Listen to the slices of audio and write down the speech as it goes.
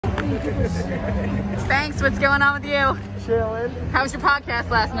Thanks. What's going on with you? Chilling. How was your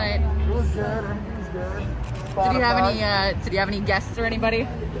podcast last night? It was good. Everything was good. Did you have any guests or anybody?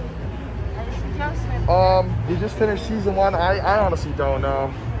 He just finished season 1. I honestly don't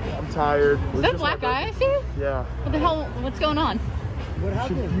know. I'm tired. Is that black guy I see? Yeah. What the hell? What's going on? What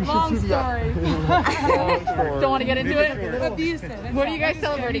happened? Long story. Don't want to get into it? Abusive. What are you guys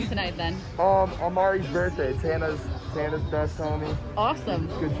celebrating tonight then? Amari's birthday. Tana's best homie. Awesome.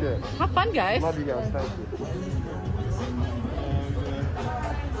 Good shit. Have fun, guys. Love you guys. Thank you.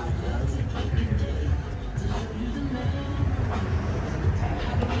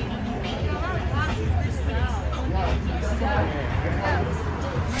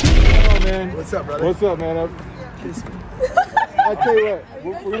 Man. What's up, brother? What's up, man? I'll tell you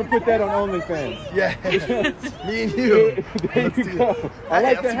what, we're gonna put that on OnlyFans. Yeah, me and you. There you go. I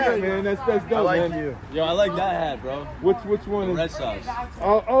like the hat, man. That's dope, I like man. you. Yo, I like that hat, bro. Which one is? Red Sox.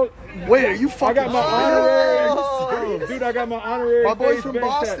 Oh, wait, are you fucking? I got my honorary. Dude, I got my honorary. My boys FaZe from Bank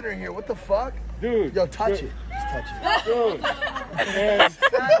Boston hat. are here. What the fuck? Dude. Yo, touch it. Just touch it. Dude. Man.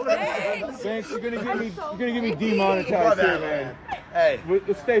 Thanks. You're gonna get me demonetized here, man. Hey.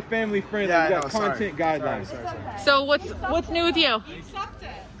 Let's stay family friendly. Yeah, We got content guidelines. Sorry. So what's new with you?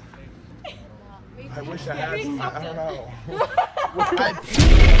 I wish I had some. I don't know. What do you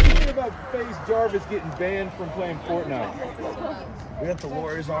think about FaZe Jarvis getting banned from playing Fortnite? We got the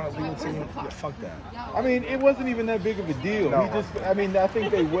Warriors on a legal team. Yeah, fuck that. I mean, it wasn't even that big of a deal. No. I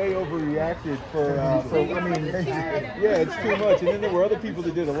think they way overreacted yeah, it's too much. And then there were other people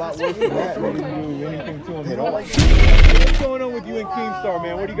that did a lot worse than that and they didn't do anything to him at all. What's going on with you and Keemstar,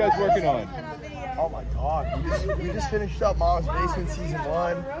 man? What are you guys working on? Oh my God, we just finished up Mom's Basement season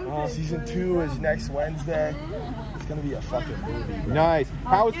 1. Season 2 is next Wednesday. It's gonna be a fucking movie. Nice.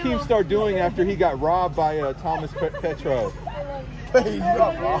 How is Keemstar doing after he got robbed by Thomas Petro? He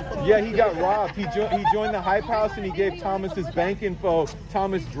got robbed. Yeah, he got robbed. He joined the Hype House and he gave Thomas his bank info.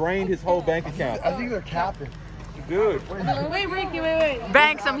 Thomas drained his whole bank account. I think they're capping. Dude. Wait, Ricky, wait.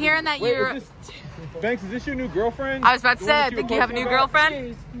 Banks, I'm hearing that you're... Banks, is this your new girlfriend? I was about to say, I think you have a new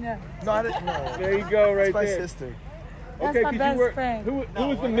girlfriend? No. No. There you go, right It's my there. sister. That's Okay, my best friend. who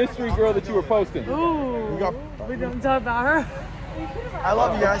was the mystery girl that you were posting? Ooh. We don't talk about her. I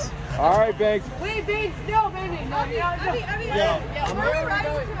love you guys. All right, Banks. Wait, babe, still, baby. No. Where are we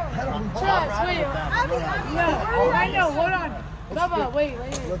riding to? Trust, wait. No, I know, hold on. Bubba, wait.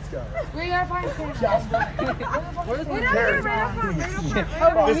 Let's go. We gotta find Sam. Where's the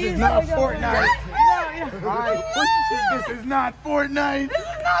This is not Fortnite. No. This is not Fortnite.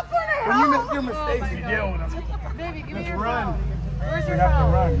 When you make your mistakes, you deal with them. Baby, give me Let's your run. phone. Where's your We have to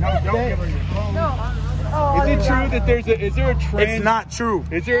phone? run. No, don't give her your phone. No. Is it true that is there a trans? It's not true.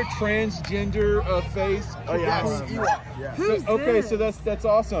 Is there a transgender FaZe? Oh yeah. Who's Okay, this? so that's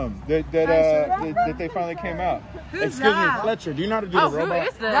awesome that they finally came out. Who's that? Fletcher. Do you know how to do the Who robot?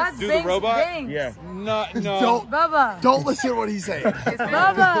 is this? That's Do the Banks robot? Banks. Yeah. No. Bubba. Don't listen to what he's saying.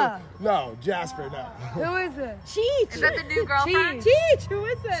 Bubba. No, Jasper, no. Who is it? Cheech. Is that the new girlfriend? Cheech. Who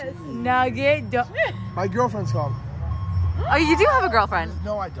is this? Nugget. My girlfriend's called. Oh, you do have a girlfriend.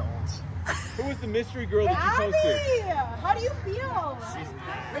 No, I don't. Who was the mystery girl that you posted? How do you feel?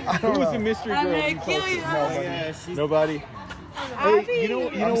 Who was the mystery girl that you posted? Nobody. Hey, you know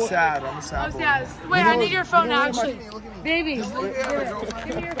I'm what? sad. I'm a sad boy. Yes. Wait, I need your phone now, actually. Baby,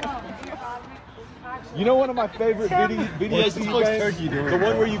 give me your phone. You know one of my favorite videos of you guys? The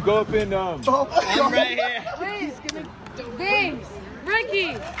one where you go up in Oh my God. Right here. Wait, Banks,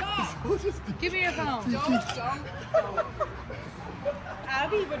 Ricky, give me your phone.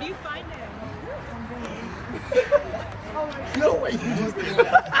 Abby, where do you find him? No way, you just did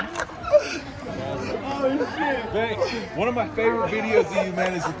that. Banks, one of my favorite videos of you,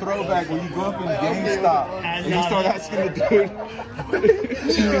 man, is a throwback where you go up in GameStop and you start asking the dude.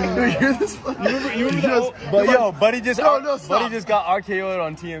 You hear this? You remember that? But yo, Buddy just stop. got RKO'd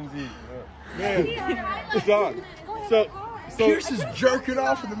on TMZ. Man, good dog. So Pierce is jerking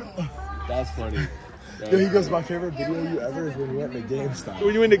off in the middle. That's funny. Yo, he goes, my favorite video you ever is when we went to GameStop.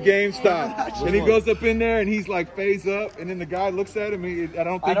 when you went to GameStop, and he goes up in there and he's like FaZe up, and then the guy looks at him. I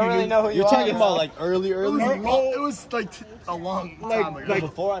don't really know who You're talking about like early. It was like a long time ago. like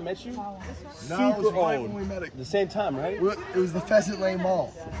Before I met you? No, it was super right old. when we met. The same time, right? It was the Pheasant Lane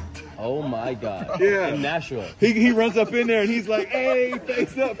Mall. Oh my God. Yeah. In Nashville. He runs up in there and he's like, "Hey,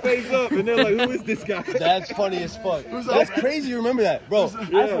 FaZe up," and they're like, "Who is this guy?" That's funny as fuck. That's crazy. You remember that, bro?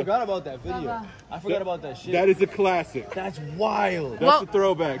 I forgot about that video. I forgot about that shit. That is a classic. That's wild. That's a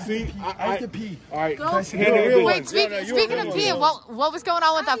throwback. See, I have to pee. All right, Wait, speaking of peeing, what was going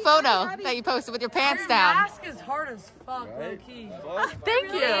on with that photo that you posted with your pants down? Mask is hard as fuck, low key.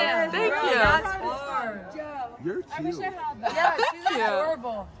 Thank you. Yeah, You're cute. I wish I had that. Yeah, she's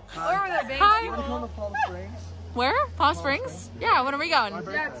adorable. Or with a baby. Hi. You want to come to Palm Springs? Where? Palm Springs? Yeah, when are we going?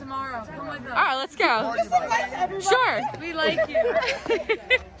 Yeah, tomorrow. Come with us. All right, let's go. Just invite everybody. Sure. We like you.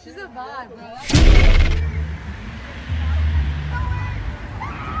 She's a vibe, bro.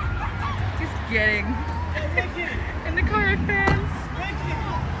 Just kidding. In the car with fans.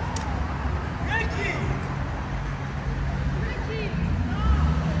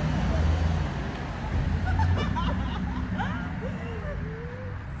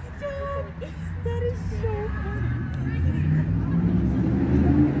 That is so funny.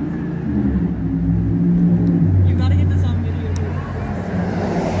 You gotta get this on video, dude.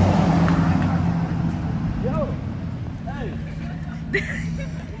 Yo! Hey!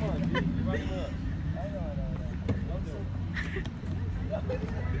 Come on, dude. You're running up. I know. Don't do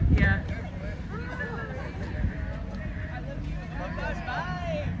it. Yeah.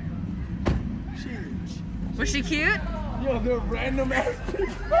 Was she cute? Yo, they're random ass people.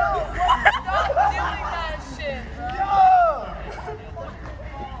 Stop doing that shit, bro.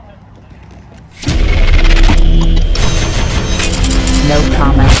 No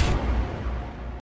comment.